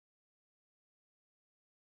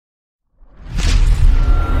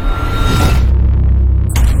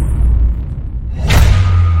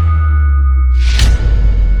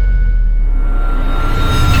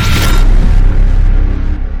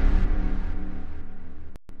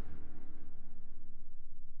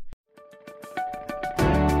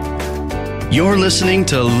You're listening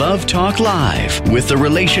to Love Talk Live with the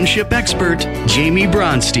relationship expert, Jamie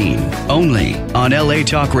Bronstein, only on LA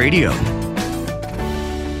Talk Radio.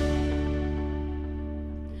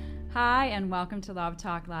 Hi, and welcome to Love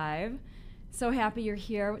Talk Live. So happy you're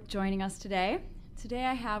here joining us today. Today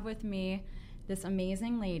I have with me this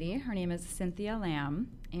amazing lady. Her name is Cynthia Lamb,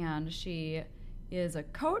 and she is a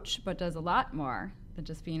coach, but does a lot more than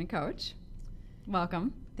just being a coach.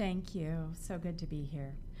 Welcome. Thank you. So good to be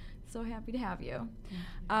here. So happy to have you.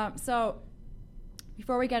 So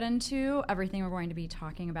before we get into everything we're going to be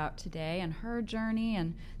talking about today and her journey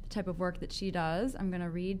and the type of work that she does, I'm going to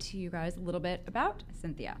read to you guys a little bit about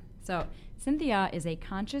Cynthia. So Cynthia is a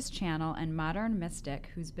conscious channel and modern mystic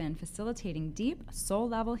who's been facilitating deep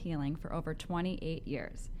soul-level healing for over 28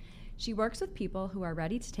 years. She works with people who are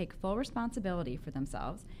ready to take full responsibility for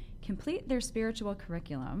themselves, complete their spiritual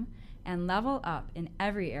curriculum, and level up in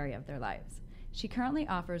every area of their lives. She currently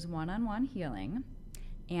offers one-on-one healing,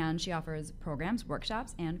 and she offers programs,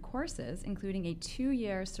 workshops, and courses, including a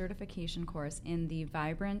 2-year certification course in the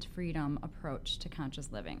Vibrant Freedom approach to conscious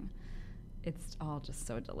living. It's all just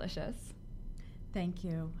so delicious. Thank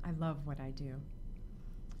you. I love what I do.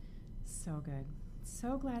 So good.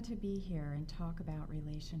 So glad to be here and talk about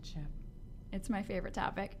relationship. It's my favorite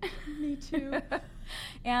topic. Me too.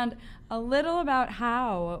 And a little about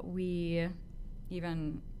how we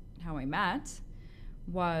met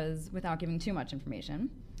was, without giving too much information,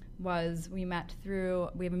 was we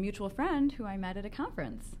have a mutual friend who I met at a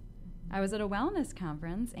conference. I was at a wellness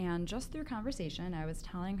conference, and just through conversation, I was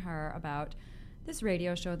telling her about this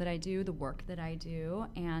radio show that I do, the work that I do,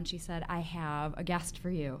 and she said, I have a guest for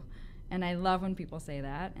you. And I love when people say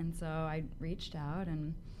that, and so I reached out,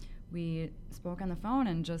 and we spoke on the phone,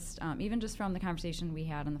 and just even just from the conversation we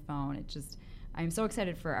had on the phone, I'm so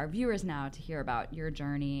excited for our viewers now to hear about your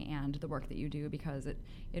journey and the work that you do, because it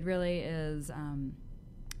really is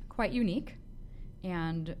quite unique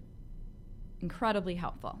and incredibly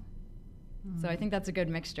helpful. So I think that's a good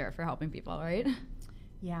mixture for helping people, right?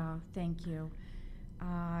 Yeah, thank you.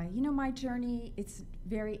 My journey, it's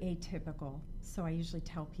very atypical. So I usually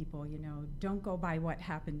tell people, don't go by what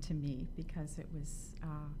happened to me, because it was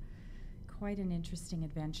quite an interesting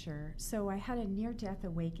adventure. So I had a near-death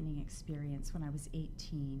awakening experience when I was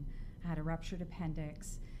 18. I had a ruptured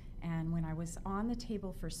appendix, and when I was on the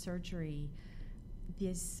table for surgery,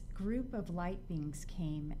 this group of light beings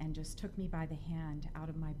came and just took me by the hand out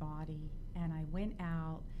of my body, and I went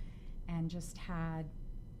out and just had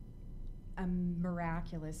a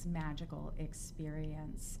miraculous, magical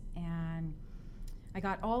experience. And I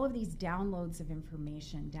got all of these downloads of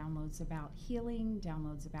information, downloads about healing,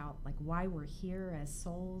 downloads about like why we're here as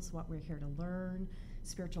souls, what we're here to learn,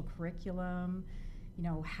 spiritual curriculum,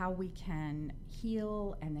 how we can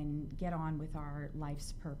heal and then get on with our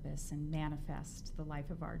life's purpose and manifest the life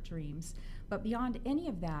of our dreams. But beyond any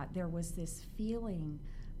of that, there was this feeling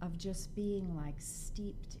of just being like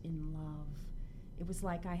steeped in love. It was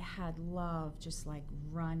like I had love just like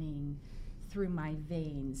running through my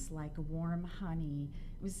veins like warm honey.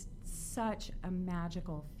 It was such a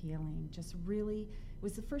magical feeling. Just really, it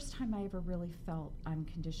was the first time I ever really felt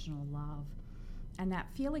unconditional love. And that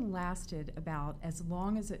feeling lasted about as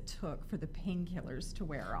long as it took for the painkillers to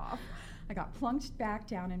wear off. I got plunked back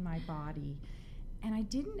down in my body, and I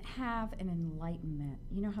didn't have an enlightenment.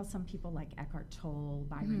 You know how some people like Eckhart Tolle,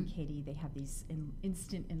 Byron Katie, they have these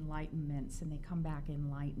instant enlightenments and they come back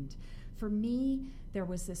enlightened. For me, there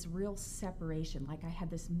was this real separation. Like I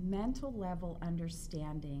had this mental level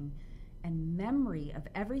understanding and memory of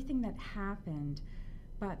everything that happened,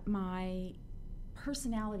 but my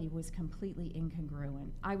personality was completely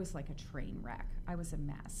incongruent. I was like a train wreck. I was a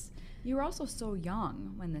mess. You were also so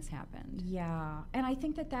young when this happened. Yeah, and I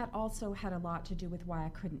think that also had a lot to do with why I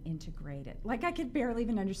couldn't integrate it. Like I could barely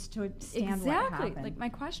even understand what happened.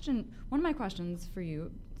 Like one of my questions for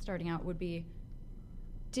you starting out would be,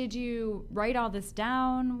 did you write all this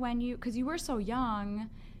down because you were so young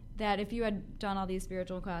that if you had done all these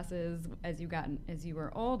spiritual classes as you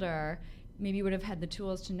were older, maybe you would have had the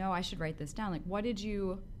tools to know I should write this down. Like what did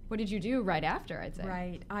you do right after, I'd say?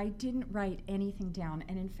 Right. I didn't write anything down.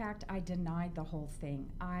 And in fact, I denied the whole thing.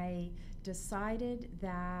 I decided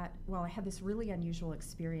that, I had this really unusual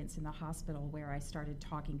experience in the hospital where I started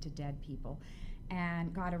talking to dead people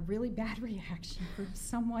and got a really bad reaction from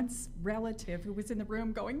someone's relative who was in the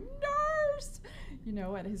room going, "Nurse!"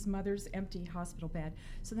 At his mother's empty hospital bed.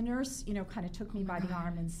 So the nurse, kind of took me by the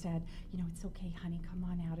arm and said, "It's okay, honey, come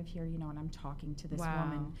on out of here," and I'm talking to this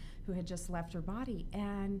woman who had just left her body.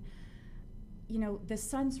 And, the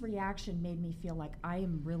son's reaction made me feel like I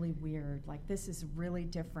am really weird, like this is really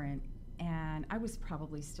different. and I was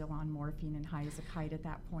probably still on morphine and high as a kite at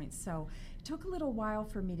that point. So it took a little while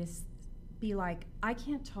for me to be like, I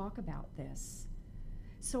can't talk about this.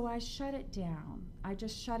 So I shut it down. I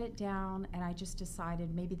just shut it down, and I just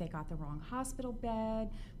decided maybe they got the wrong hospital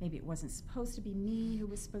bed, maybe it wasn't supposed to be me who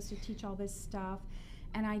was supposed to teach all this stuff.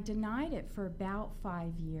 And I denied it for about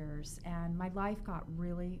 5 years, and my life got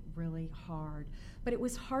really, really hard. But it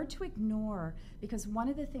was hard to ignore, because one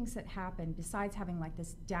of the things that happened, besides having like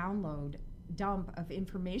this dump of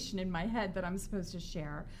information in my head that I'm supposed to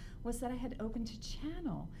share, was that I had opened a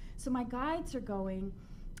channel. So my guides are going,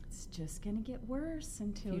 it's just going to get worse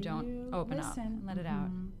until you don't open up and let it out.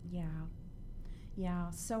 Yeah.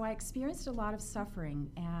 So I experienced a lot of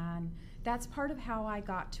suffering, and that's part of how I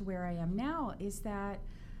got to where I am now, is that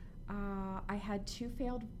I had 2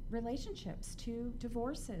 failed relationships, 2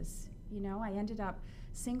 divorces. You know, I ended up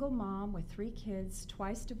single mom with 3 kids,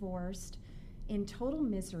 twice divorced, in total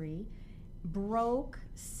misery, broke,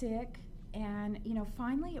 sick, and, you know,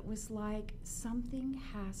 finally it was like something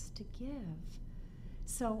has to give.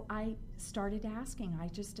 So I started asking. I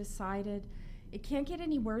just decided it can't get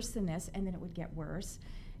any worse than this, and then it would get worse.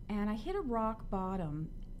 And I hit a rock bottom,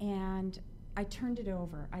 and I turned it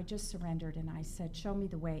over. I just surrendered, and I said, show me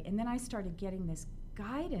the way. And then I started getting this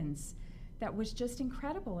guidance that was just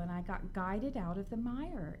incredible, and I got guided out of the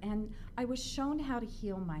mire, and I was shown how to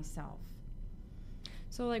heal myself.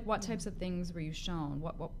 So, like, what types of things were you shown?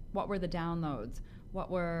 What were the downloads? What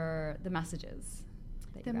were the messages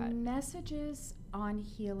that you got? The messages on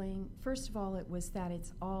healing, first of all, it was that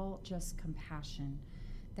it's all just compassion,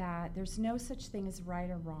 that there's no such thing as right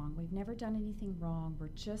or wrong. We've never done anything wrong. We're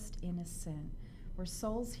just innocent. We're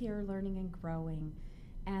souls here learning and growing,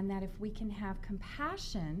 and that if we can have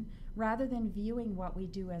compassion rather than viewing what we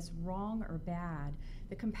do as wrong or bad,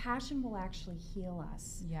 the compassion will actually heal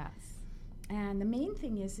us. Yes. And the main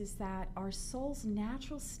thing is that our soul's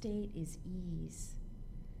natural state is ease.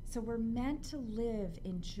 So we're meant to live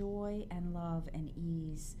in joy and love and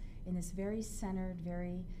ease in this very centered,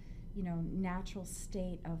 very, you know, natural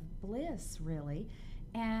state of bliss, really.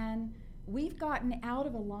 And we've gotten out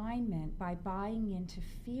of alignment by buying into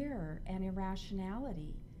fear and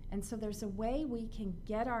irrationality. And so there's a way we can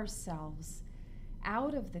get ourselves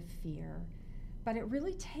out of the fear, but it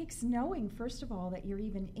really takes knowing, first of all, that you're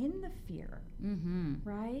even in the fear,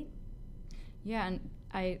 right? Yeah, and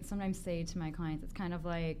I sometimes say to my clients, it's kind of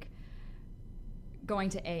like going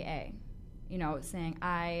to AA, you know, saying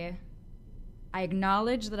I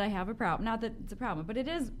acknowledge that I have a problem. Not that it's a problem, but it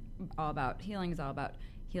is all about, healing is all about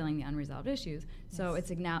healing the unresolved issues. Yes. So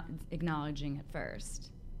it's acknowledging it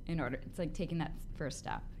first in order, it's like taking that first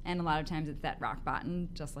step. And a lot of times it's that rock bottom,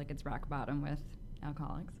 just like it's rock bottom with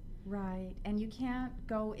alcoholics. Right, and you can't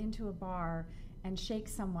go into a bar and shake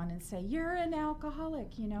someone and say, you're an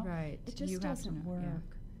alcoholic, you know? Right. It just doesn't work.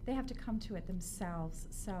 Yeah. They have to come to it themselves.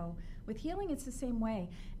 So with healing, it's the same way.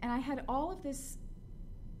 And I had all of this,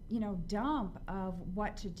 you know, dump of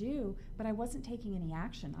what to do, but I wasn't taking any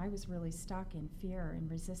action. I was really stuck in fear and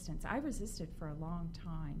resistance. I resisted for a long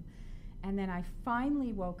time. And then I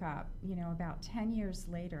finally woke up, you know, about 10 years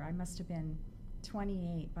later. I must have been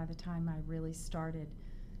 28 by the time I really started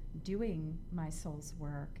doing my soul's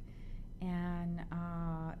work. And,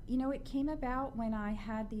 you know, it came about when I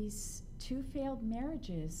had these 2 failed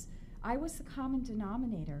marriages. I was the common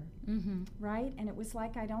denominator, right? And it was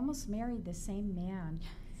like I'd almost married the same man.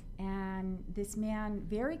 And this man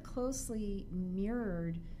very closely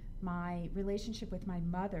mirrored my relationship with my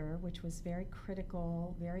mother, which was very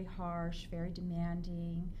critical, very harsh, very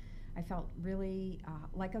demanding. I felt really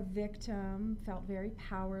like a victim, felt very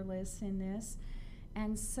powerless in this.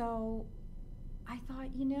 And so I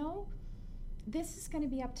thought, you know, this is going to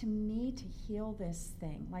be up to me to heal this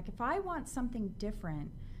thing. Like, if I want something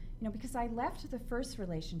different, you know, because I left the first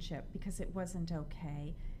relationship because it wasn't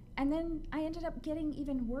okay. And then I ended up getting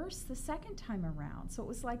even worse the second time around. So it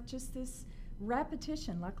was like just this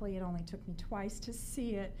repetition. Luckily, it only took me twice to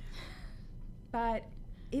see it. But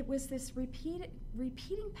it was this repeating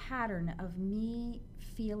pattern of me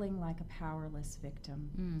feeling like a powerless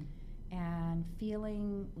victim and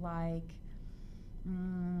feeling like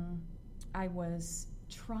I was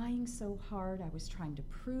trying so hard. I was trying to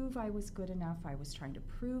prove I was good enough. I was trying to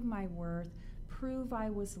prove my worth, prove I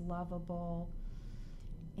was lovable.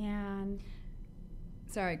 And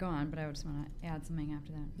sorry, go on, but I just want to add something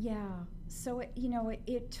after that. Yeah. So,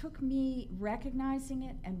 it took me recognizing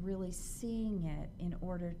it and really seeing it in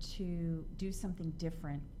order to do something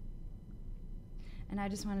different. And I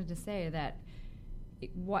just wanted to say that,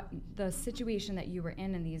 what the situation that you were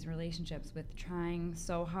in these relationships with trying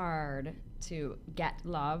so hard to get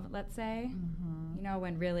love, let's say, you know,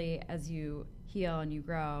 when really as you heal and you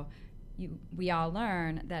grow, we all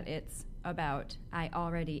learn that it's about, I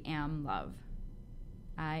already am love.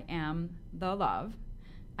 I am the love.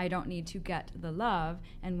 I don't need to get the love.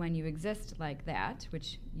 And when you exist like that,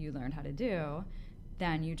 which you learned how to do,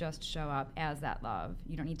 then you just show up as that love.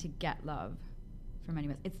 You don't need to get love from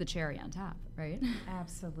anyone. It's the cherry on top, right?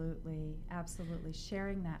 Absolutely, absolutely.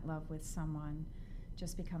 Sharing that love with someone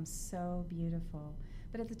just becomes so beautiful.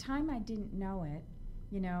 But at the time I didn't know it.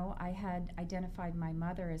 You know, I had identified my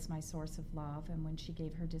mother as my source of love, and when she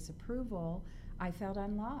gave her disapproval, I felt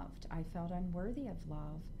unloved. I felt unworthy of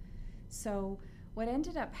love. So what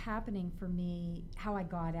ended up happening for me, how I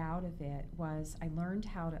got out of it, was I learned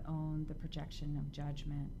how to own the projection of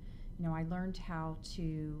judgment. You know, I learned how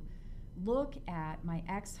to look at my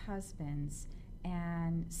ex-husbands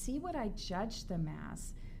and see what I judged them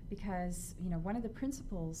as. Because, you know, one of the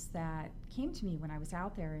principles that came to me when I was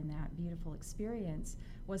out there in that beautiful experience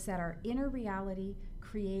was that our inner reality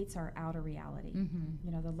creates our outer reality.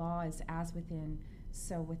 You know, the law is as within,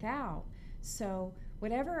 so without. So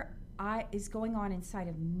whatever is going on inside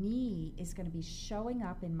of me is going to be showing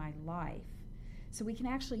up in my life. So we can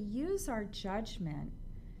actually use our judgment,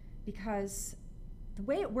 because the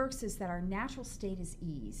way it works is that our natural state is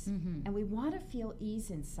ease, and we want to feel ease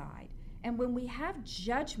inside. And when we have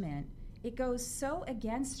judgment, it goes so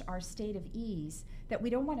against our state of ease that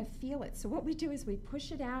we don't want to feel it. So what we do is we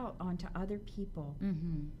push it out onto other people.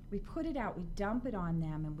 We put it out, we dump it on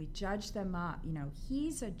them, and we judge them up. You know,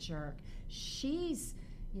 he's a jerk, she's,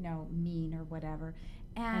 you know, mean or whatever.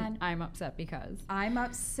 And I'm upset because.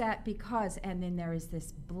 And then there is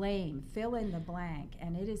this blame, fill in the blank,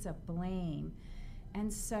 and it is a blame.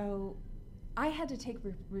 And so I had to take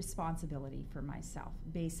responsibility for myself,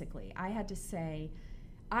 basically. I had to say,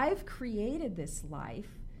 I've created this life,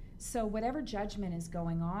 so whatever judgment is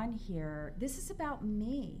going on here, this is about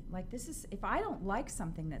me. Like, this is, if I don't like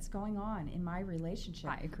something that's going on in my relationship,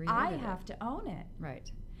 I have to own it.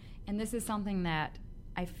 Right. And this is something that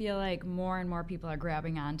I feel like more and more people are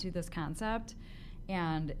grabbing onto, this concept.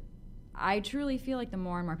 And I truly feel like the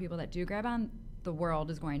more and more people that do grab on, the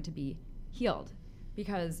world is going to be healed.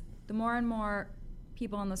 Because the more and more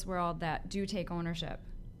people in this world that do take ownership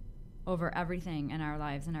over everything in our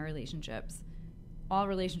lives and our relationships, all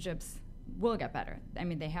relationships will get better. I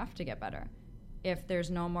mean, they have to get better. If there's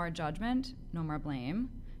no more judgment, no more blame,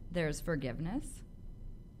 there's forgiveness,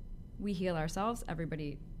 we heal ourselves,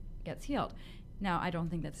 everybody gets healed. Now, I don't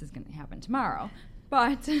think this is going to happen tomorrow,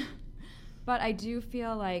 but I do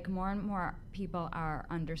feel like more and more people are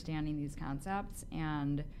understanding these concepts,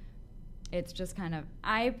 and it's just kind of,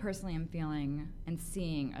 I personally am feeling and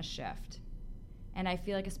seeing a shift. And I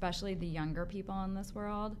feel like especially the younger people in this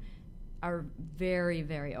world are very,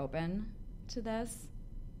 very open to this,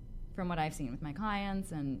 from what I've seen with my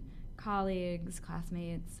clients and colleagues,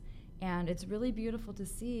 classmates. And it's really beautiful to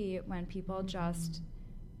see when people just,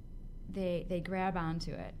 they grab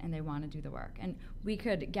onto it and they want to do the work. And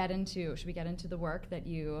should we get into the work that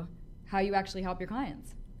how you actually help your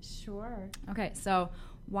clients? Sure. Okay, so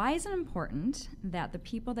why is it important that the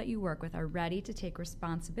people that you work with are ready to take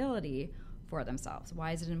responsibility for themselves?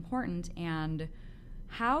 Why is it important, and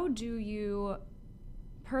how do you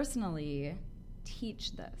personally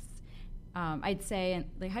teach this? I'd say,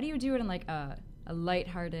 like, how do you do it in like a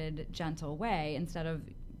lighthearted, gentle way, instead of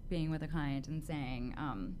being with a client and saying,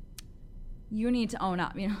 you need to own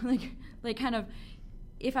up, you know, like kind of,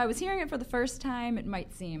 if I was hearing it for the first time, it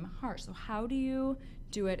might seem harsh. So how do you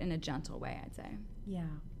do it in a gentle way, I'd say?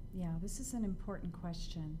 Yeah, this is an important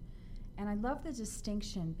question. And I love the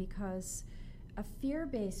distinction, because a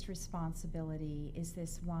fear-based responsibility is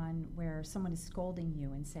this one where someone is scolding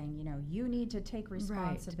you and saying, you know, you need to take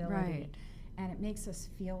responsibility. Right. And it makes us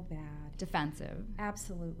feel bad. Defensive.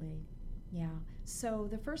 Absolutely. Yeah. So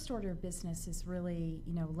the first order of business is really,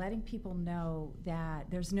 you know, letting people know that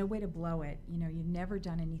there's no way to blow it. You know, you've never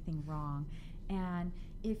done anything wrong. And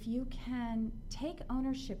if you can take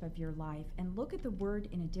ownership of your life and look at the word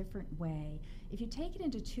in a different way, if you take it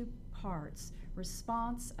into two parts,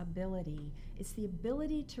 responsibility, it's the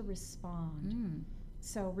ability to respond.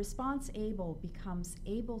 So response able becomes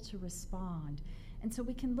able to respond. And so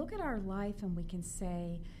we can look at our life and we can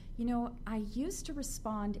say, you know, I used to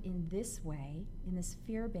respond in this way, in this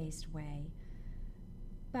fear-based way,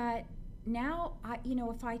 but now,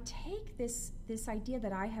 if I take this idea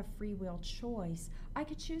that I have free will choice, I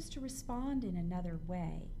could choose to respond in another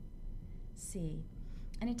way. See,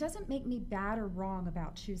 and it doesn't make me bad or wrong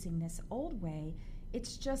about choosing this old way.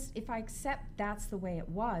 it's just, if I accept that's the way it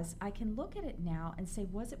was, I can look at it now and say,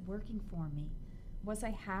 was it working for me? Was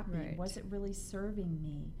I happy? Right. Was it really serving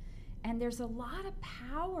me? And there's a lot of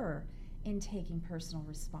power in taking personal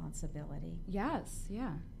responsibility. Yes,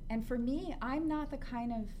 yeah. And for me, I'm not the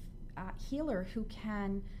kind of healer who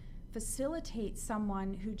can facilitate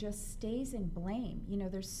someone who just stays in blame. You know,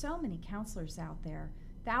 there's so many counselors out there,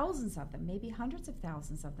 thousands of them, maybe hundreds of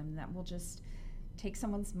thousands of them, that will just take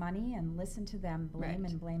someone's money and listen to them blame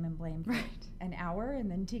Right. and blame and blame for an hour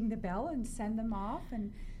and then ding the bell and send them off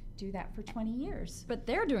and do that for 20 years. But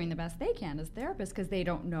they're doing the best they can as therapists because they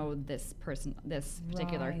don't know this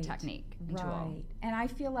particular Right. technique and tool. Right. And I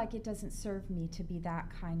feel like it doesn't serve me to be that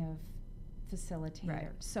kind of facilitator. Right.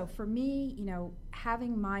 So for me, you know,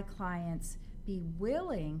 having my clients be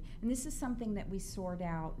willing, and this is something that we sort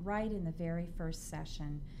out right in the very first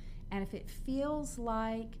session, and if it feels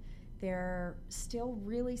like they're still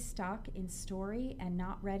really stuck in story and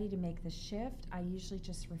not ready to make the shift, I usually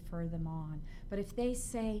just refer them on. But if they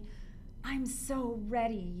say, I'm so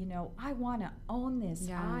ready, you know, I want to own this,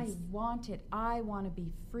 Yes. I want it, I want to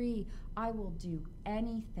be free, I will do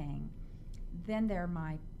anything, then they're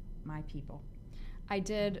my people. I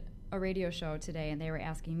did a radio show today, and they were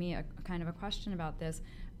asking me a kind of a question about this,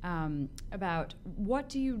 about what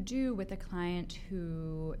do you do with a client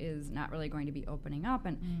who is not really going to be opening up,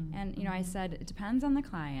 and you know, I said it depends on the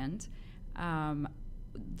client.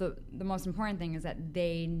 The most important thing is that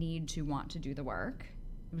they need to want to do the work,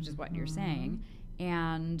 which is what you're saying,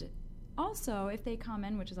 and also if they come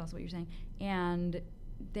in, which is also what you're saying, and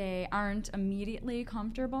they aren't immediately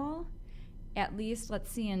comfortable, at least let's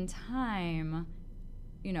see in time,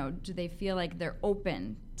 you know, do they feel like they're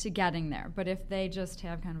open to getting there? But if they just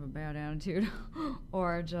have kind of a bad attitude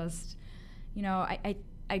or just, you know,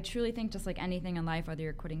 I truly think just like anything in life, whether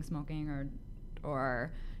you're quitting smoking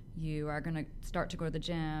or you are going to start to go to the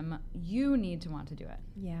gym, you need to want to do it.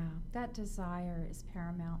 Yeah, that desire is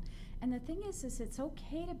paramount. And the thing is it's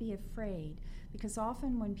okay to be afraid, because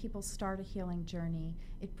often when people start a healing journey,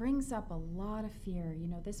 it brings up a lot of fear. You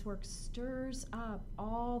know, this work stirs up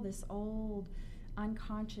all this old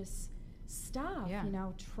unconscious stuff, Yeah. you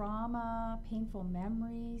know, trauma, painful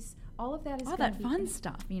memories, all of that is All gonna that be fun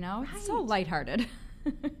stuff, you know? It's so Right. lighthearted.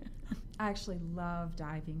 I actually love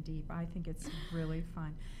diving deep. I think it's really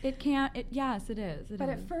fun. Yes, it is. But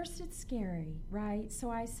at first it's scary, right?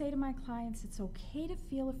 So I say to my clients, it's okay to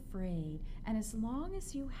feel afraid. And as long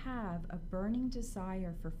as you have a burning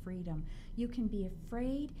desire for freedom, you can be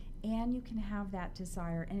afraid and you can have that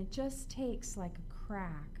desire. And it just takes like a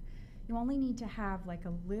crack. You only need to have like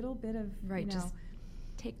a little bit of, Right, you know, just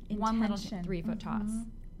take one little intention. 3-foot toss.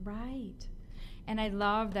 Right. And I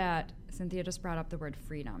love that Cynthia just brought up the word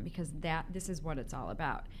freedom, because this is what it's all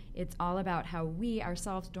about. It's all about how we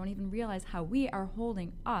ourselves don't even realize how we are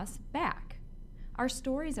holding us back. Our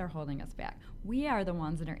stories are holding us back. We are the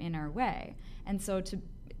ones that are in our way. And so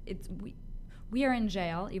we are in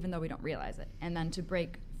jail even though we don't realize it. And then to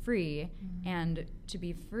break free and to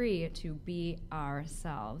be free to be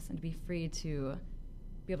ourselves and to be free to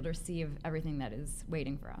be able to receive everything that is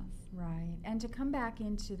waiting for us. Right. And to come back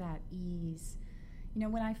into that ease. You know,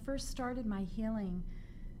 when I first started my healing,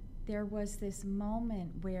 there was this moment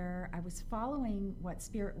where I was following what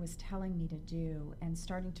Spirit was telling me to do and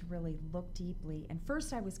starting to really look deeply. And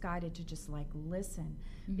first I was guided to just like listen,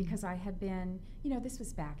 because I had been, you know, this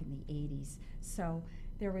was back in the 80s. So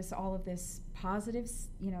there was all of this positive,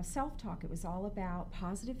 you know, self-talk. It was all about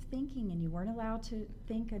positive thinking, and you weren't allowed to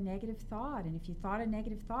think a negative thought. And if you thought a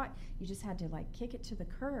negative thought, you just had to like kick it to the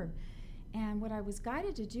curb. And what I was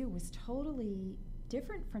guided to do was totally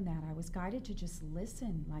different from that. I was guided to just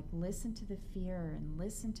listen, like listen to the fear and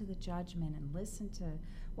listen to the judgment and listen to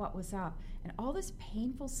what was up. And all this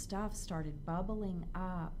painful stuff started bubbling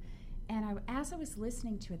up. And as I was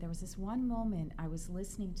listening to it, there was this one moment I was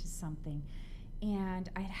listening to something, and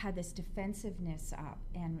I had this defensiveness up,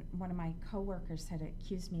 and one of my coworkers had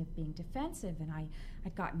accused me of being defensive, and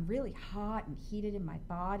I'd gotten really hot and heated in my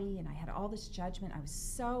body, and I had all this judgment. I was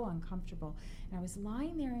so uncomfortable, and I was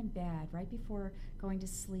lying there in bed right before going to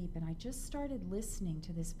sleep, and I just started listening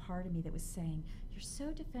to this part of me that was saying, you're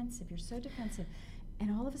so defensive, you're so defensive. And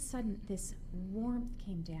all of a sudden, this warmth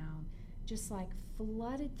came down, just like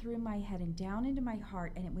flooded through my head and down into my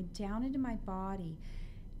heart, and it went down into my body.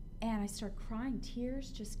 And I started crying.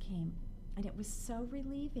 Tears just came. And it was so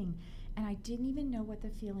relieving. And I didn't even know what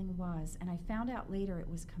the feeling was. And I found out later it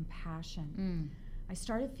was compassion. I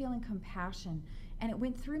started feeling compassion. And it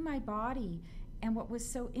went through my body. And what was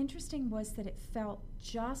so interesting was that it felt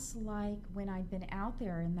just like when I'd been out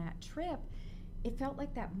there in that trip. it felt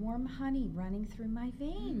like that warm honey running through my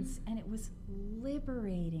veins, and it was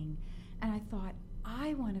liberating. And I thought,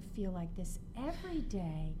 I want to feel like this every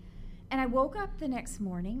day. And I woke up the next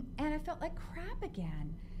morning and I felt like crap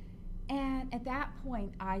again. And at that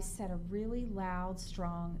point, I set a really loud,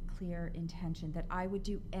 strong, clear intention that I would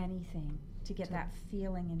do anything to get that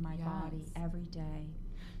feeling in my body every day.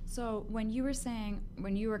 So when you were saying,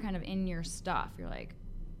 when you were kind of in your stuff, you're like,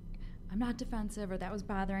 I'm not defensive, or that was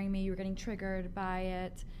bothering me, you were getting triggered by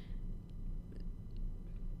it.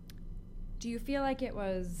 Do you feel like it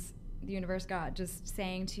was the universe, God, just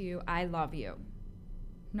saying to you, I love you,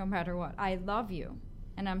 no matter what. I love you,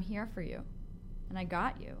 and I'm here for you, and I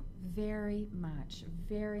got you? Very much,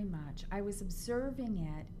 very much. I was observing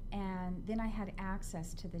it, and then I had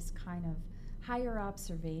access to this kind of higher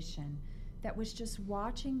observation that was just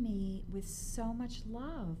watching me with so much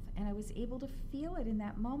love, and I was able to feel it in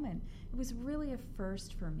that moment. It was really a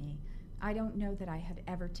first for me. I don't know that I had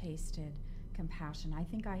ever tasted compassion. I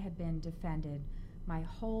think I had been defended my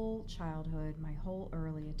whole childhood, my whole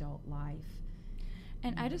early adult life.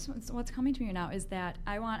 And I just, what's coming to me now is that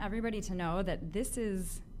I want everybody to know that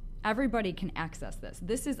everybody can access this.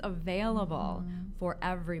 This is available for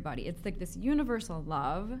everybody. It's like this universal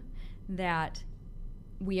love that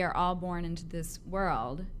we are all born into this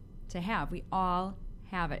world to have. We all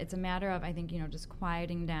have it. It's a matter of, I think, just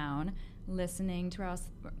quieting down, listening to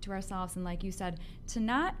ourselves, and like you said, to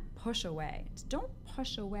not push away. Don't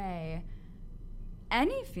push away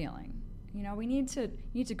any feeling. We need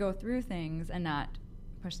to go through things and not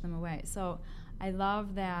push them away. So I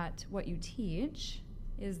love that what you teach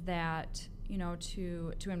is that,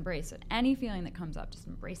 to embrace it. Any feeling that comes up, just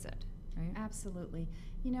embrace it, right? Absolutely.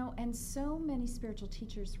 And so many spiritual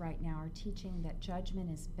teachers right now are teaching that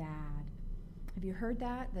judgment is bad. Have you heard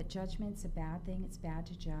that? That judgment's a bad thing, it's bad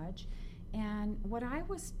to judge. And what I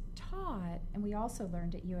was taught, and we also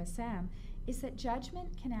learned at USM, is that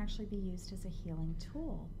judgment can actually be used as a healing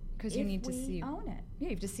tool. Because you need to own it. Yeah, you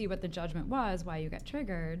have to see what the judgment was, why you got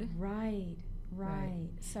triggered. Right.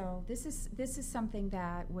 So this is something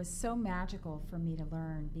that was so magical for me to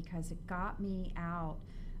learn, because it got me out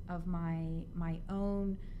of my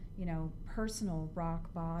own, personal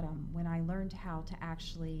rock bottom, when I learned how to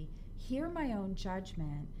actually hear my own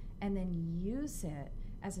judgment and then use it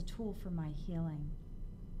as a tool for my healing.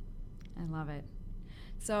 I love it.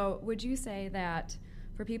 So would you say that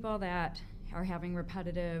for people that are having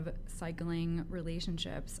repetitive cycling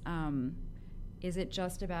relationships, is it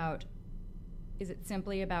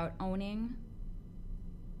simply about owning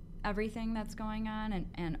everything that's going on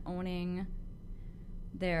and owning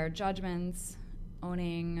their judgments,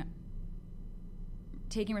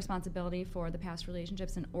 taking responsibility for the past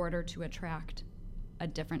relationships in order to attract a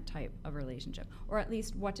different type of relationship? Or at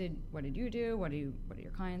least what did you do? What do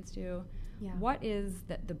your clients do? Yeah. What is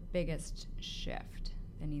the biggest shift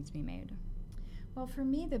that needs to be made? Well, for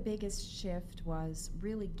me, the biggest shift was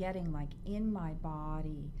really getting in my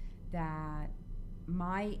body that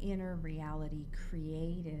my inner reality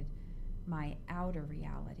created my outer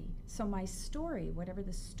reality. So my story, whatever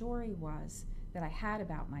the story was that I had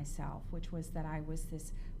about myself, which was that I was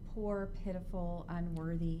this poor, pitiful,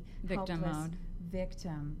 unworthy, victim helpless mode.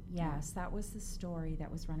 Victim. Yes, that was the story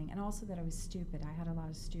that was running. And also that I was stupid. I had a lot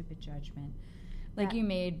of stupid judgment. You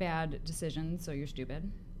made bad decisions, so you're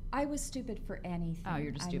stupid? I was stupid for anything. Oh,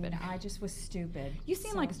 you're just stupid. I just was stupid. You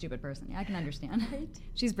seem like a stupid person. Yeah, I can understand. Right?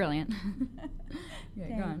 She's brilliant.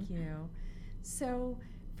 Thank you. So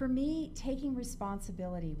for me, taking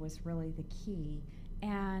responsibility was really the key.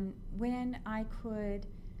 And when I could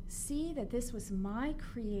see that this was my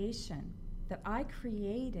creation, that I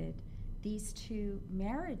created these two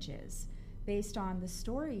marriages based on the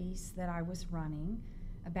stories that I was running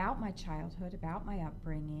about my childhood, about my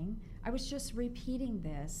upbringing, I was just repeating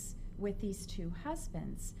this with these two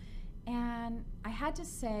husbands. And I had to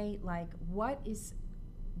say, what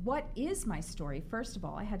is my story? First of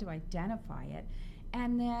all, I had to identify it,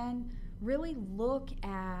 and then really look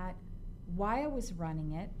at why I was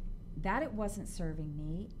running it, that it wasn't serving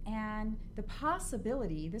me, and the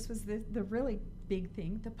possibility, this was the really big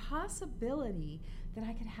thing, the possibility that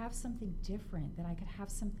I could have something different, that I could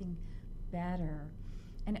have something better.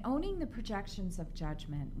 And owning the projections of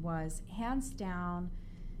judgment was hands down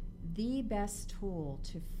the best tool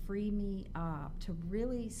to free me up, to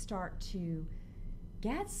really start to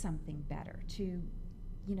get something better, to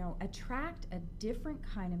attract a different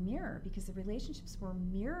kind of mirror, because the relationships were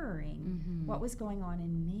mirroring what was going on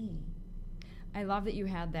in me. I love that you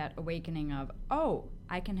had that awakening of, oh,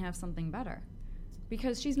 I can have something better.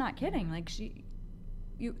 Because she's not kidding.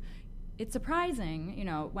 It's surprising,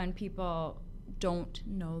 when people don't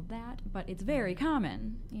know that, but it's very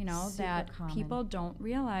common, you know, Super that common. people don't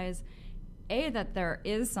realize, A, that there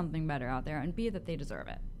is something better out there, and B, that they deserve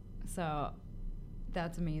it. So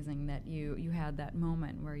that's amazing that you had that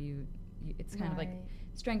moment where you it's kind of like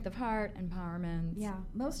strength of heart, empowerment. Yeah,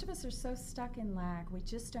 most of us are so stuck in lack. We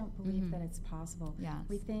just don't believe that it's possible. Yes.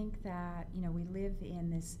 We think that, you know, we live in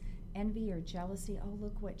this envy or jealousy. Oh,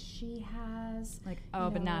 look what she has. Like, oh,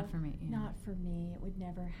 but not for me. Yeah. Not for me. It would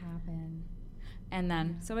never happen. And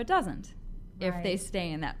then, so it doesn't if they Right.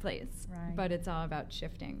 stay in that place. Right. But it's all about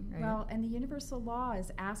shifting, right? Well, and the universal law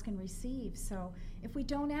is ask and receive. So if we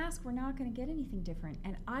don't ask, we're not going to get anything different.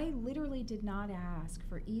 And I literally did not ask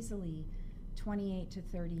for easily 28 to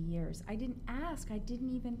 30 years. I didn't ask. I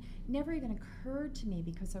didn't even, never even occurred to me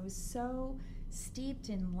because I was so steeped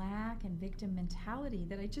in lack and victim mentality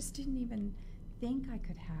that I just didn't even think I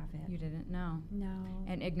could have it. You didn't know. No.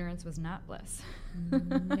 And ignorance was not bliss.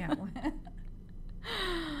 No.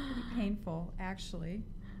 Pretty painful, actually.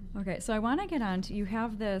 Okay, so I want to get on to, you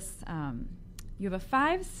have this, you have a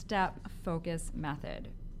 5-step focus method,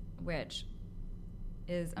 which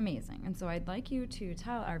is amazing. And so I'd like you to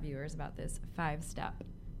tell our viewers about this 5-step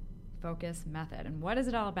focus method, and what is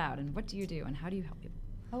it all about, and what do you do, and how do you help people?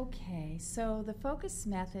 Okay, so the focus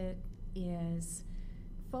method is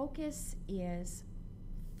focus,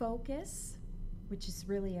 which is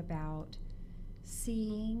really about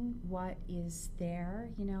seeing what is there.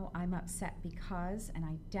 You know, I'm upset because, and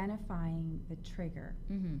identifying the trigger.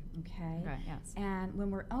 Okay? Right, yes. And when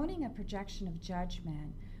we're owning a projection of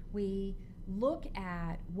judgment, we look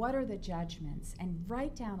at what are the judgments and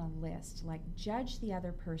write down a list, like judge the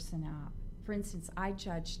other person up. For instance, I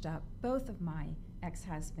judged up both of my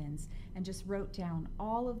ex-husbands and just wrote down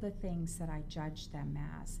all of the things that I judged them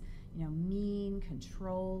as. You know, mean,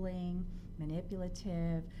 controlling,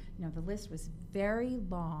 manipulative. You know, the list was very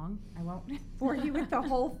long. I won't bore you with the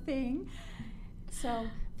whole thing. So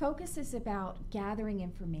focus is about gathering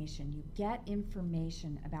information. You get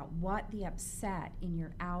information about what the upset in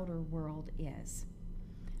your outer world is.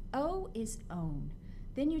 O is own.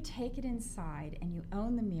 Then you take it inside and you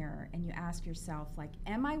own the mirror and you ask yourself, like,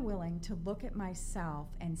 am I willing to look at myself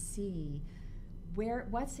and see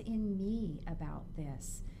what's in me about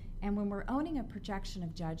this? And when we're owning a projection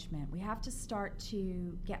of judgment, we have to start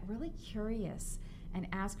to get really curious and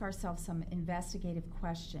ask ourselves some investigative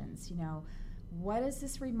questions. You know, what does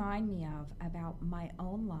this remind me of about my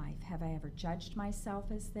own life? Have I ever judged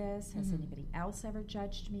myself as this? Has anybody else ever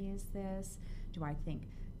judged me as this? Do I think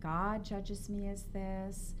God judges me as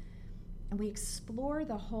this? And we explore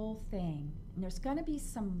the whole thing. And there's going to be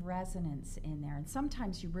some resonance in there. And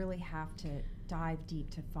sometimes you really have to dive deep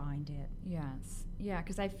to find it. Yes. Yeah,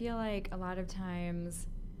 because I feel like a lot of times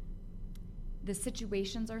the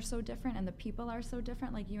situations are so different and the people are so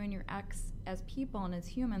different. Like you and your ex as people and as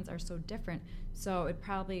humans are so different. So it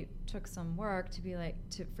probably took some work to be like,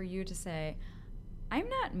 for you to say, I'm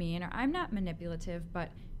not mean or I'm not manipulative, but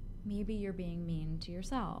maybe you're being mean to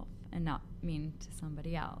yourself and not mean to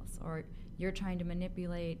somebody else. Or you're trying to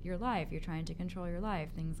manipulate your life, you're trying to control your life,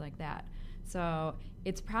 things like that. So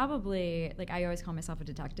it's probably, like I always call myself a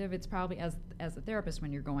detective, it's probably as a therapist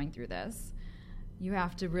when you're going through this, you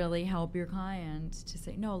have to really help your client to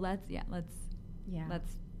say, no, let's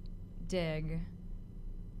dig.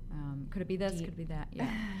 Could it be this? Deep. Could it be that? Yeah.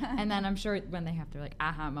 And then I'm sure when they have their like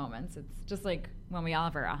aha moments, it's just like when we all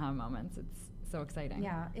have our aha moments, it's so exciting.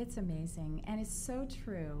 Yeah, it's amazing. And it's so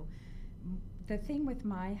true. The thing with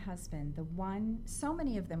my husband, so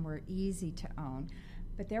many of them were easy to own,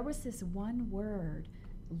 but there was this one word,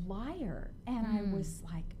 liar. And I was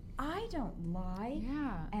like, I don't lie.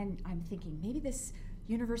 Yeah. And I'm thinking, maybe this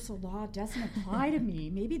universal law doesn't apply to me.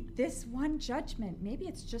 Maybe this one judgment, maybe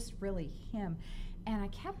it's just really him. And I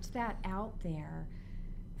kept that out there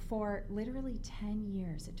for literally 10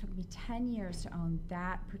 years. It took me 10 years to own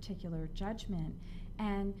that particular judgment.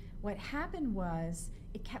 And what happened was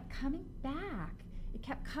it kept coming back. It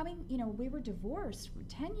kept coming, we were divorced. For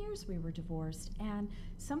 10 years we were divorced. And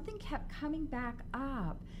something kept coming back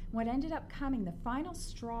up. What ended up coming, the final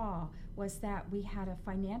straw, was that we had a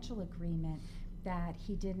financial agreement that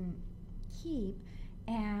he didn't keep.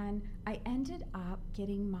 And I ended up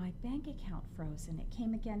getting my bank account frozen. It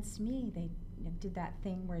came against me. They did that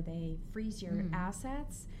thing where they freeze your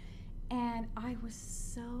assets. And I was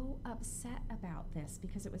so upset about this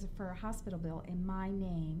because it was for a hospital bill in my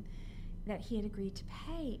name that he had agreed to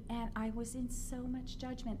pay. And I was in so much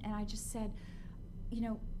judgment. And I just said,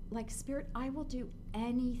 like, Spirit, I will do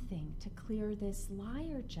anything to clear this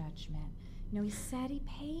liar judgment. He said he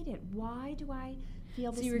paid it. Why do I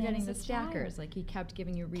feel this? So you were man getting as the a child? stackers, like he kept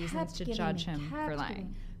giving you reasons to judge him for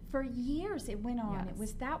lying. For years it went on.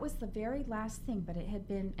 Yes. That was the very last thing, but it had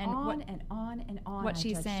been And on what- and on and on. What I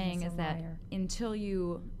she's judged him saying as is a that liar. until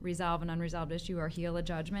you resolve an unresolved issue or heal a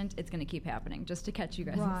judgment, it's going to keep happening, just to catch you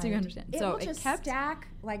guys so you understand. It So will just kept stack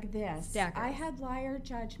like this. Stackers. I had liar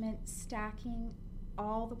judgment stacking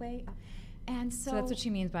all the way up. And So that's what she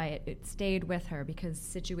means by it. It stayed with her because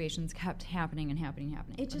situations kept happening and happening and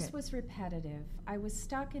happening. it just Okay. was repetitive. I was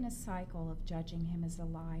stuck in a cycle of judging him as a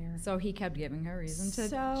liar. So he kept giving her reason to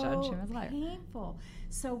so judge him as a liar. painful.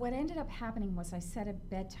 So what ended up happening was I set a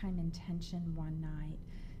bedtime intention one night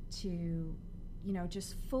to,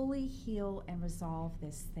 just fully heal and resolve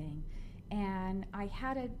this thing. And I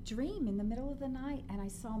had a dream in the middle of the night, and I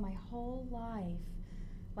saw my whole life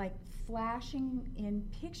like flashing in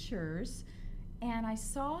pictures, and I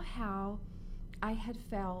saw how I had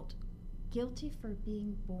felt guilty for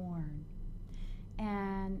being born.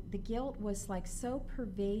 And the guilt was like so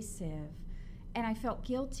pervasive, and I felt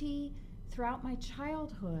guilty throughout my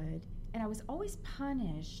childhood, and I was always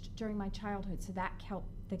punished during my childhood, so that kept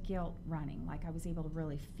the guilt running. Like I was able to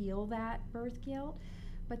really feel that birth guilt.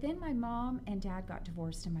 But then my mom and dad got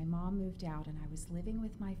divorced, and my mom moved out, and I was living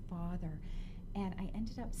with my father, and I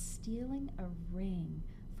ended up stealing a ring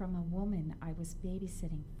from a woman I was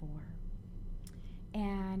babysitting for.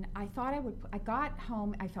 And I thought I got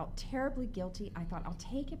home, I felt terribly guilty. I thought I'll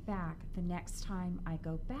take it back the next time I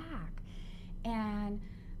go back. And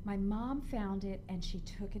my mom found it, and she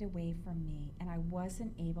took it away from me, and I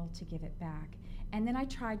wasn't able to give it back. And then I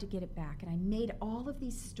tried to get it back, and I made all of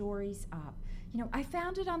these stories up. I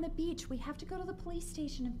found it on the beach. We have to go to the police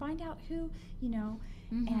station and find out who,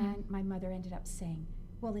 Mm-hmm. And my mother ended up saying,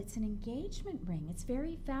 well, it's an engagement ring. It's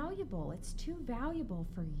very valuable. It's too valuable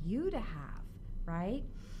for you to have, right?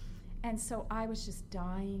 And so I was just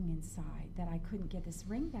dying inside that I couldn't get this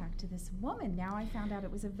ring back to this woman. Now I found out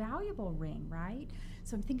it was a valuable ring, right?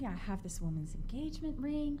 So I'm thinking I have this woman's engagement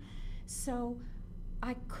ring. So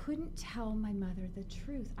I couldn't tell my mother the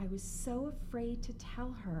truth. I was so afraid to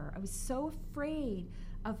tell her. I was so afraid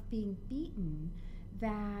of being beaten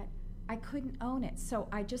that I couldn't own it. So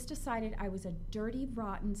I just decided I was a dirty,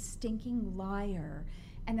 rotten, stinking liar,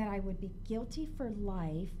 and that I would be guilty for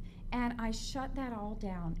life. And I shut that all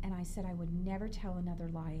down, and I said I would never tell another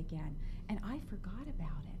lie again. And I forgot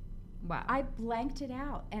about it. Wow. I blanked it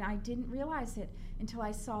out, and I didn't realize it until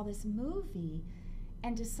I saw this movie.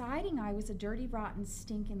 And deciding I was a dirty, rotten,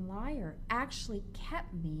 stinking liar actually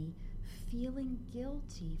kept me feeling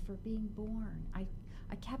guilty for being born. I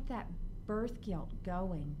kept that birth guilt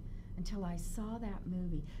going until I saw that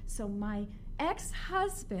movie. So my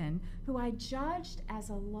ex-husband, who I judged as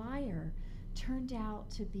a liar, turned out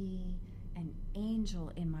to be an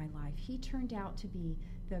angel in my life. He turned out to be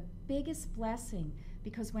the biggest blessing,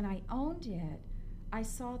 because when I owned it, I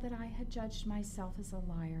saw that I had judged myself as a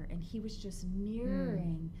liar, and he was just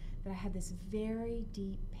mirroring that I had this very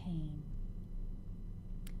deep pain.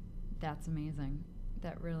 That's amazing.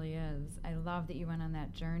 That really is. I love that you went on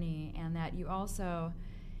that journey, and that you also,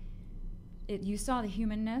 you saw the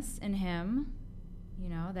humanness in him,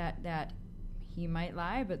 that he might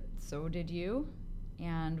lie, but so did you.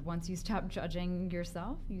 And once you stopped judging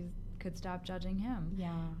yourself, you could stop judging him.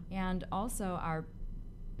 Yeah. And also our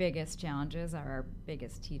biggest challenges are our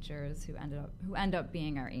biggest teachers who end up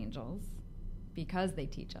being our angels because they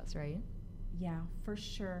teach us, right? Yeah, for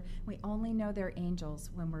sure. We only know they're angels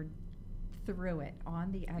when we're through it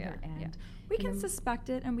on the other end. Yeah. We can suspect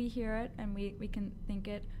it, and we hear it, and we can think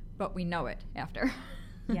it, but we know it after.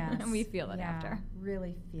 Yes. And we feel it after.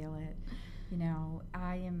 Really feel it.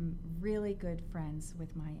 I am really good friends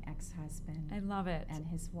with my ex-husband. I love it. And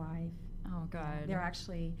his wife. Oh, good. Yeah, they're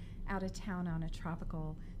actually out of town on a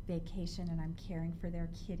tropical vacation, and I'm caring for their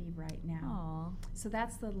kitty right now. Aw. So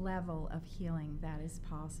that's the level of healing that is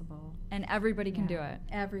possible. And everybody can do it.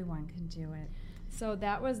 Everyone can do it. So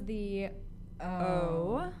that was the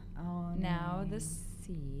O. Oh, Now the name.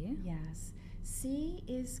 C. Yes. C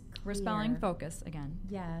is clear. We're spelling focus again.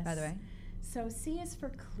 Yes. By the way. So C is for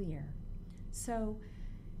clear. So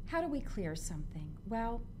how do we clear something?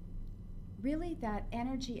 Well, really that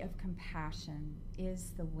energy of compassion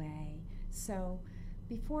is the way. So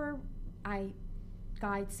before I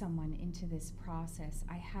guide someone into this process,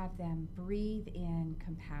 I have them breathe in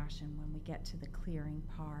compassion when we get to the clearing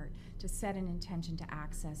part, to set an intention to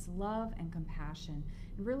access love and compassion,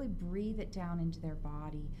 and really breathe it down into their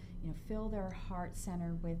body. Fill their heart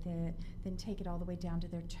center with it, then take it all the way down to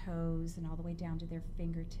their toes and all the way down to their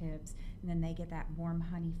fingertips, and then they get that warm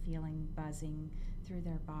honey feeling buzzing through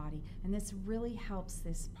their body. And this really helps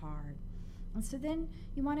this part. And so then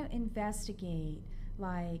you want to investigate,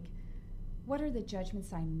 like, what are the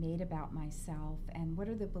judgments I made about myself, and what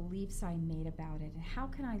are the beliefs I made about it, and how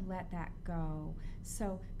can I let that go?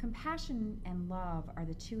 So compassion and love are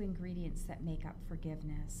the two ingredients that make up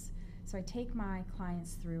forgiveness. So I take my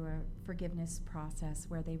clients through a forgiveness process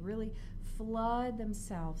where they really flood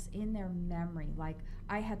themselves in their memory, like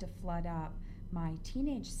I had to flood up my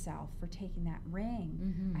teenage self for taking that ring.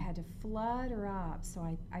 Mm-hmm. I had to flood her up. So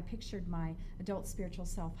I pictured my adult spiritual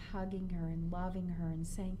self hugging her and loving her and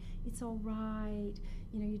saying, it's all right,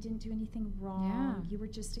 you didn't do anything wrong. Yeah. You were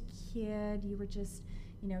just a kid. You were just,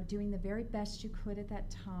 doing the very best you could at that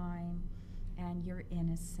time, and you're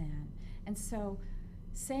innocent. And so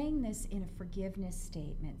saying this in a forgiveness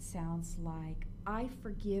statement sounds like, I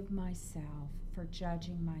forgive myself for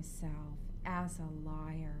judging myself as a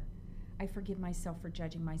liar. I forgive myself for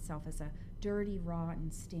judging myself as a dirty,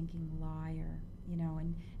 rotten, stinking liar,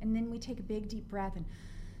 and then we take a big, deep breath and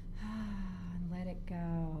let it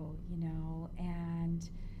go, and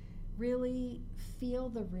really feel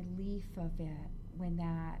the relief of it when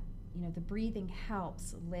that, the breathing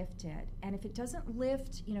helps lift it. And if it doesn't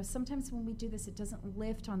lift, sometimes when we do this, it doesn't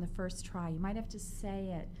lift on the first try. You might have to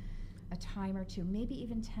say it a time or two, maybe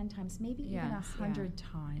even 10 times, maybe even 100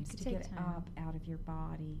 times to get up out of your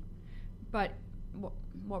body. But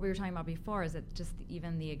what we were talking about before is that just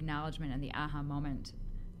even the acknowledgement and the aha moment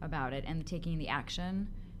about it and taking the action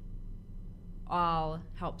all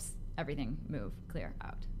helps everything move clear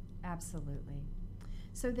out. Absolutely.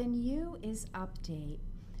 So then U is update.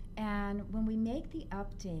 And when we make the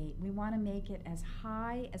update, we want to make it as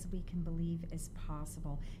high as we can believe as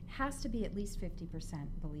possible. It has to be at least 50%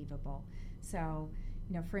 believable. So,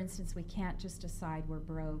 for instance, we can't just decide we're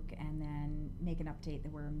broke and then make an update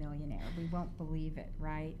that we're a millionaire. We won't believe it,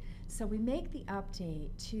 right? So we make the update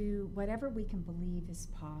to whatever we can believe is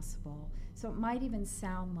possible. So it might even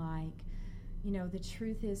sound like, the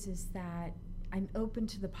truth is that I'm open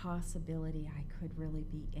to the possibility I could really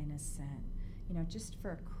be innocent, just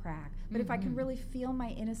for a crack. But if I can really feel my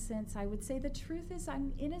innocence, I would say the truth is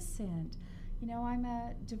I'm innocent. I'm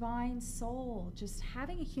a divine soul just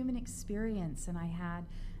having a human experience, and I had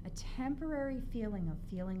a temporary feeling of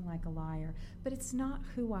feeling like a liar, but it's not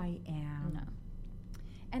who I am. No.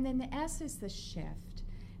 And then the S is the shift.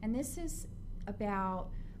 And this is about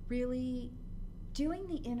really doing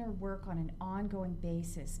the inner work on an ongoing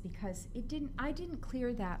basis, because I didn't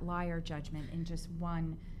clear that liar judgment in just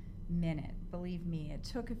 1 minute. Believe me, it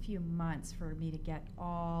took a few months for me to get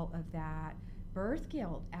all of that birth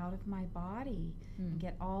guilt out of my body, and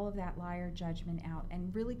get all of that liar judgment out,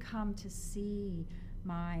 and really come to see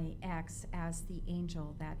my ex as the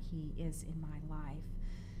angel that he is in my life.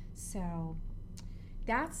 So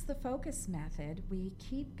that's the focus method. We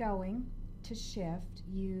keep going to shift.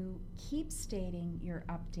 You keep stating your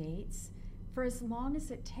updates for as long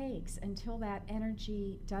as it takes until that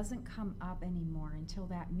energy doesn't come up anymore, until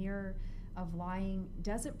that mirror of lying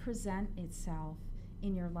doesn't present itself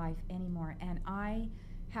in your life anymore. And I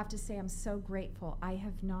have to say I'm so grateful. I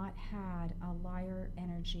have not had a liar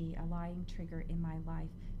energy, a lying trigger in my life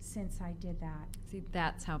since I did that. See,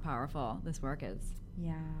 that's how powerful this work is.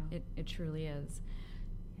 Yeah. It truly is.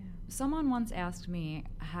 Yeah. Someone once asked me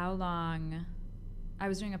how long, I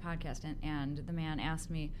was doing a podcast and the man asked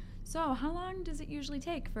me, so how long does it usually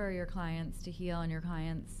take for your clients to heal and your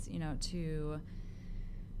clients, to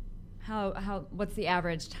what's the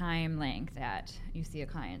average time length that you see a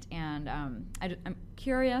client? And I'm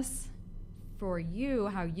curious for you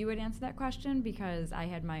how you would answer that question, because I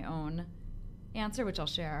had my own answer, which I'll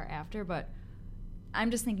share after, but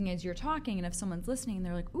I'm just thinking as you're talking, and if someone's listening and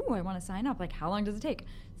they're like, ooh, I want to sign up, like how long does it take?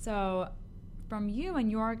 So from you and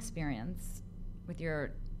your experience with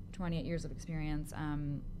your 28 years of experience,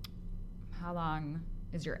 how long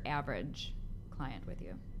is your average client with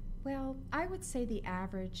you? Well, I would say the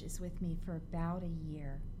average is with me for about a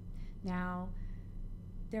year. Now,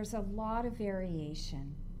 there's a lot of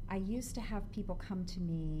variation. I used to have people come to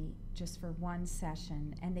me just for one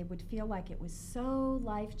session, and they would feel like it was so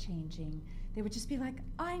life-changing. They would just be like,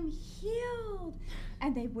 I'm healed,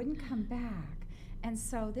 and they wouldn't come back. And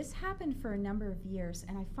so this happened for a number of years,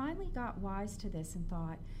 and I finally got wise to this and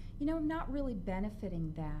thought, I'm not really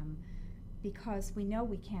benefiting them, because we know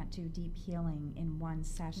we can't do deep healing in one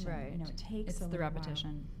session. Right. It takes it's the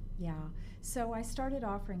repetition. While. Yeah. So I started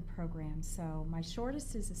offering programs. So my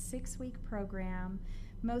shortest is a 6-week program.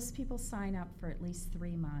 Most people sign up for at least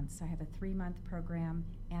 3 months. I have a 3-month program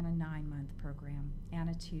and a 9-month program and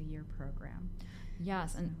a 2-year program.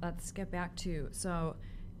 Yes, and let's get back to, so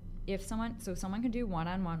someone can do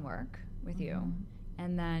one-on-one work with you,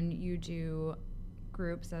 and then you do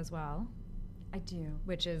groups as well. I do.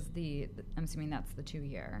 Which is I'm assuming that's the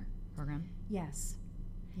 2-year program? Yes.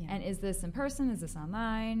 Yeah. And is this in person? Is this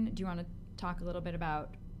online? Do you want to talk a little bit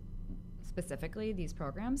about specifically these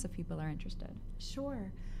programs if people are interested?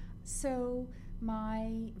 Sure. So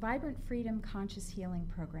my Vibrant Freedom Conscious Healing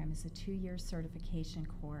program is a 2-year certification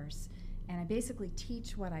course, and I basically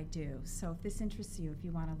teach what I do. So if this interests you, if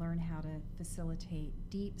you want to learn how to facilitate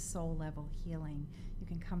deep soul level healing, you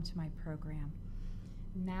can come to my program.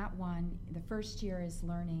 And that one, the first year is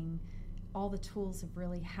learning all the tools of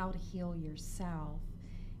really how to heal yourself,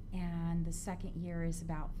 and the second year is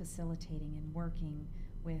about facilitating and working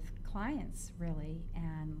with clients, really,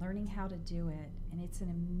 and learning how to do it. And it's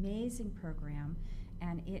an amazing program,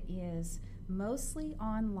 and it is mostly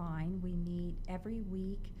online. We meet every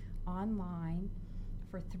week online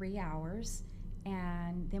for 3 hours,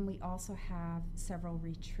 and then we also have several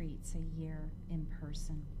retreats a year in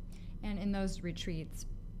person. And in those retreats,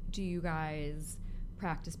 do you guys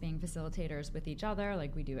practice being facilitators with each other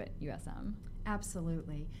like we do at USM?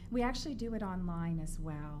 Absolutely. We actually do it online as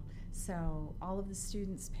well. So all of the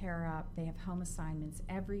students pair up. They have home assignments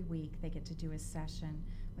every week. They get to do a session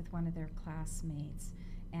with one of their classmates.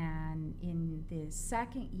 And in the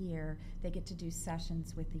second year, they get to do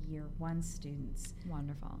sessions with the year 1 students.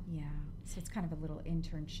 Wonderful. Yeah. So it's kind of a little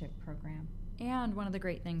internship program. And one of the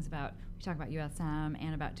great things about, we talk about USM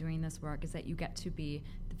and about doing this work, is that you get to be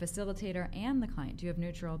the facilitator and the client. Do you have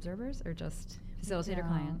neutral observers or just facilitator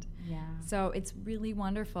client? Yeah. So it's really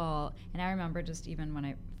wonderful. And I remember just even when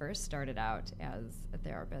I first started out as a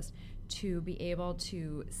therapist, to be able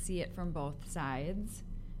to see it from both sides,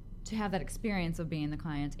 to have that experience of being the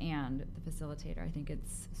client and the facilitator. I think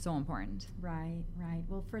it's so important. Right, right.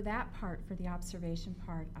 Well, for that part, for the observation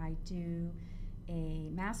part, I do a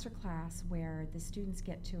master class where the students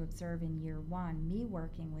get to observe in year 1 me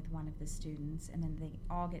working with one of the students, and then they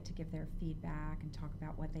all get to give their feedback and talk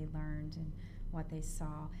about what they learned and what they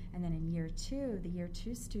saw. And then in year 2, the year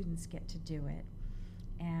 2 students get to do it,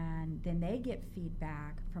 and then they get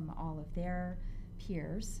feedback from all of their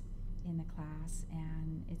peers in the class,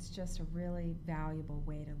 and it's just a really valuable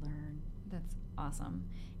way to learn. That's awesome.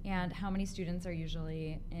 And how many students are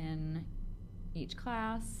usually in each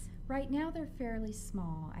class? Right now they're fairly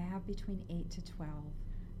small. I have between 8 to 12.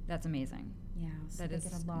 That's amazing. Yeah, so That they is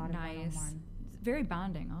get a lot nice. of one-on-one. It's very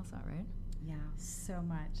bonding also, right? Yeah, so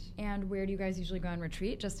much. And where do you guys usually go on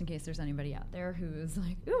retreat, just in case there's anybody out there who's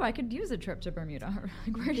like, ooh, I could use a trip to Bermuda?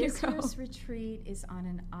 Like, where do you This go? year's retreat is on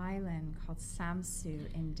an island called Samsu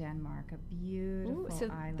in Denmark, a beautiful Ooh, so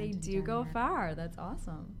island they in do go Denmark. far. That's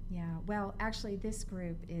awesome. Yeah, well, actually, this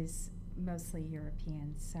group is mostly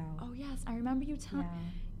European, so... Oh, yes. I remember you telling... yeah.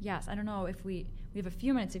 Yes, I don't know if we have a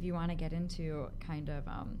few minutes if you want to get into kind of,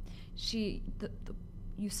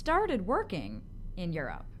 you started working in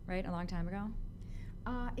Europe, right, a long time ago?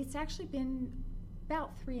 It's actually been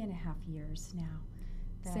about 3.5 years now.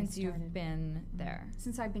 that I Since you've started. been there.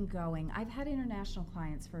 Since I've been going. I've had international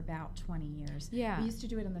clients for about 20 years. Yeah. We used to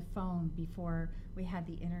do it on the phone before we had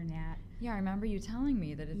the internet. Yeah, I remember you telling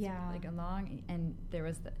me that it's Yeah. like a long, and there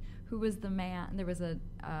was who was the man, there was a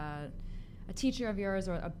teacher of yours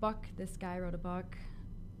or a book, this guy wrote a book.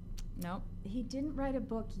 Nope. He didn't write a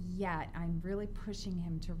book yet. I'm really pushing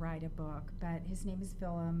him to write a book, but his name is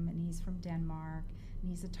Willem, and he's from Denmark, and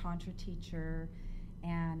he's a Tantra teacher.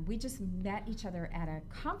 And we just met each other at a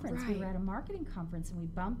conference. We were Right. at a marketing conference, and we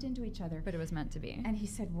bumped into each other. But it was meant to be. And he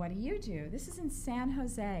said, "What do you do?" This is in San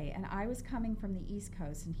Jose, and I was coming from the East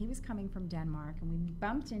Coast, and he was coming from Denmark, and we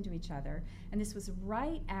bumped into each other. And this was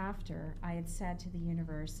right after I had said to the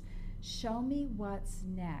universe, "Show me what's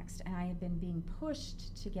next." And I had been being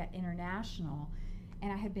pushed to get international,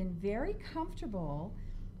 and I had been very comfortable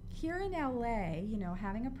here in LA, you know,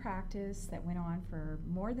 having a practice that went on for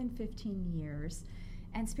more than 15 years.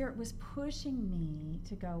 And Spirit was pushing me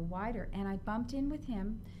to go wider. And I bumped in with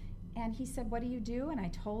him, and he said, "What do you do?" And I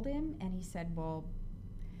told him, and he said, "Well,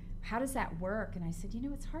 how does that work?" And I said, "You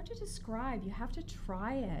know, it's hard to describe. You have to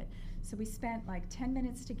try it." So we spent like 10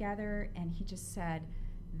 minutes together, and he just said,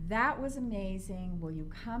 "That was amazing. Will you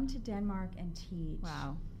come to Denmark and teach?"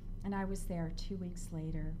 Wow. And I was there 2 weeks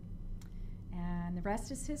later. And the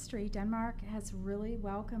rest is history. Denmark has really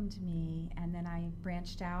welcomed me. And then I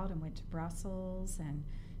branched out and went to Brussels and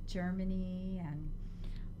Germany, and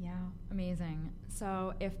yeah. Amazing.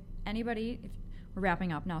 So if we're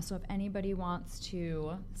wrapping up now, so if anybody wants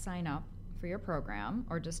to sign up for your program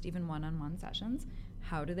or just even one-on-one sessions,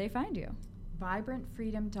 how do they find you?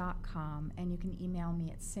 vibrantfreedom.com, and you can email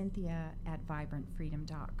me at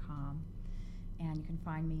cynthia@vibrantfreedom.com. And you can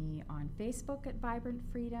find me on Facebook at Vibrant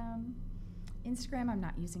Freedom. Instagram I'm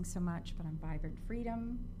not using so much, but I'm Vibrant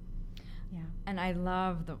Freedom. Yeah. And I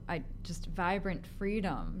love just vibrant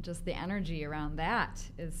freedom, just the energy around that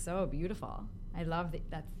is so beautiful. I love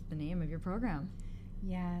that's the name of your program.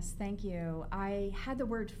 Yes, thank you. I had the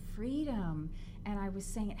word freedom, and I was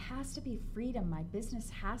saying it has to be freedom. My business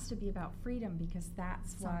has to be about freedom because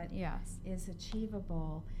that's what is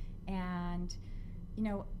achievable. And, you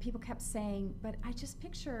know, people kept saying, but I just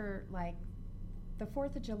picture like the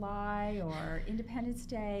 4th of July or Independence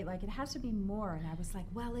Day, like it has to be more. And I was like,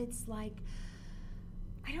 well, it's like,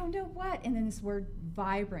 I don't know what. And then this word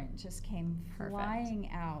vibrant just came flying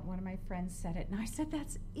out. One of my friends said it, and I said,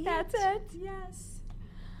 that's it. That's it. Yes.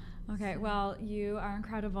 Okay, well, you are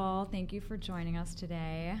incredible. Thank you for joining us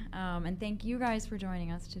today. And thank you guys for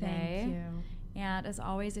joining us today. Thank you. And as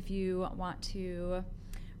always, if you want to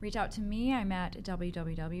reach out to me, I'm at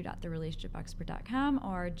www.therelationshipexpert.com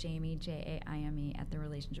or Jamie, Jaime, at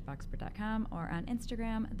therelationshipexpert.com or on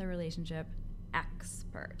Instagram, The Relationship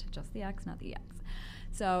Expert. Just the X, not the X.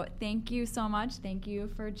 So thank you so much. Thank you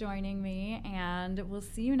for joining me, and we'll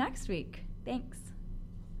see you next week. Thanks.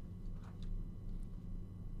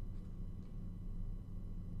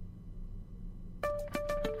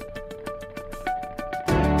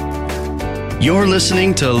 You're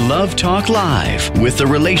listening to Love Talk Live with the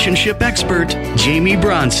relationship expert, Jamie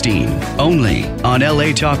Bronstein, only on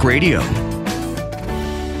LA Talk Radio.